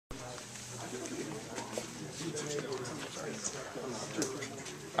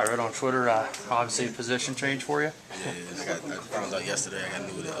I read on Twitter, obviously a position change for you. Yeah, I found out yesterday I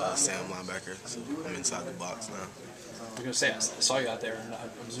got new to Sam linebacker, so I'm inside the box now. I was gonna say, I saw you out there, and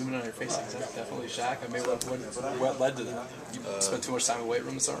I'm zooming on your face. Is that definitely Shaq? I mean, what led to that? You spent too much time in the weight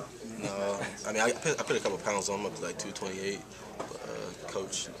room, sir? No, I mean I put a couple pounds on, I'm up to like 228. But,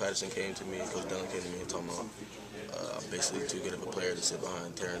 Coach Patterson came to me, and Coach Dillon came to me and told me I'm basically too good of a player to sit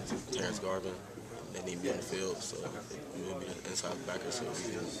behind Terrence Garvin. They need me on the field, so we moved me to the inside backer, so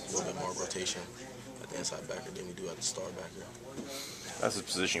we get a little bit more rotation at the inside backer than we do at the star backer. That's the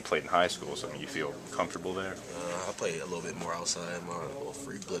position you played in high school, so you feel comfortable there? I play a little bit more outside, more a little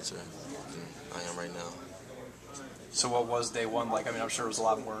free blitzer than I am right now. So what was day one like? I mean, I'm sure it was a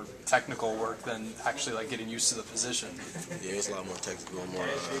lot more technical work than actually like getting used to the position. Yeah, it's a lot more technical, more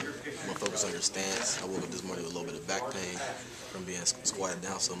focused on your stance. I woke up this morning with a little bit of back pain from being squatted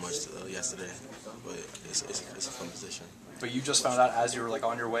down so much yesterday, but it's a fun position. But you just found out as you were like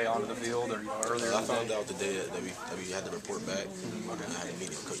on your way onto the field, or earlier? I found out the day that we had to report back. And I had a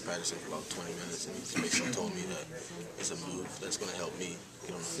meeting with Coach Patterson for about 20 minutes, and he basically told me that it's a move that's going to help me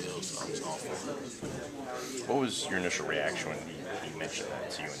get on the field. So I was all for it. What was your initial reaction when he mentioned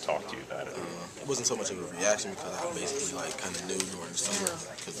that to you and talked to you about it? It wasn't so much of a reaction because I basically kind of knew during the summer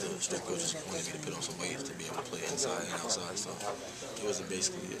because the strength coaches wanted me to put on some weight to be able to play inside and outside. So it wasn't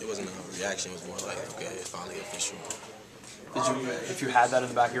a reaction. It was more like, okay, it's finally official. If you had that in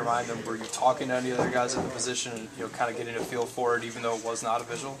the back of your mind, then were you talking to any other guys at the position and kind of getting a feel for it, even though it was not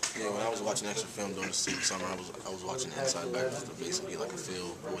official? Yeah, when I was watching extra film during the summer, I was watching the inside back just to basically get like a feel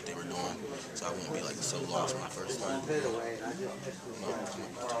for what they were doing, so I wouldn't be like so lost when I first started.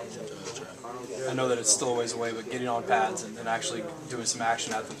 I know that it's still a ways away, but getting on pads and actually doing some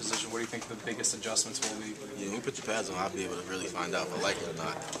action at the position, what do you think the biggest adjustments will be? Yeah, when we put the pads on, I'll be able to really find out if I like it or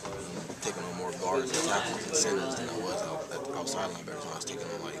not. Taking on more guards and tackles and centers than I was outside linebackers when I was taking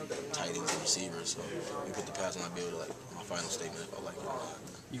on like tight ends and receivers. So when we put the pads on, I'll be able to my final statement if I like it or not.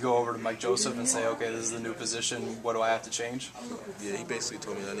 You go over to Mike Joseph and say, okay, this is the new position. What do I have to change? Yeah, he basically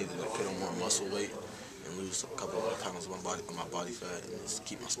told me that I need to put on more muscle weight and lose a couple of pounds of my body fat and just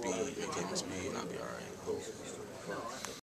keep my speed, maintain my speed, and I'll be all right.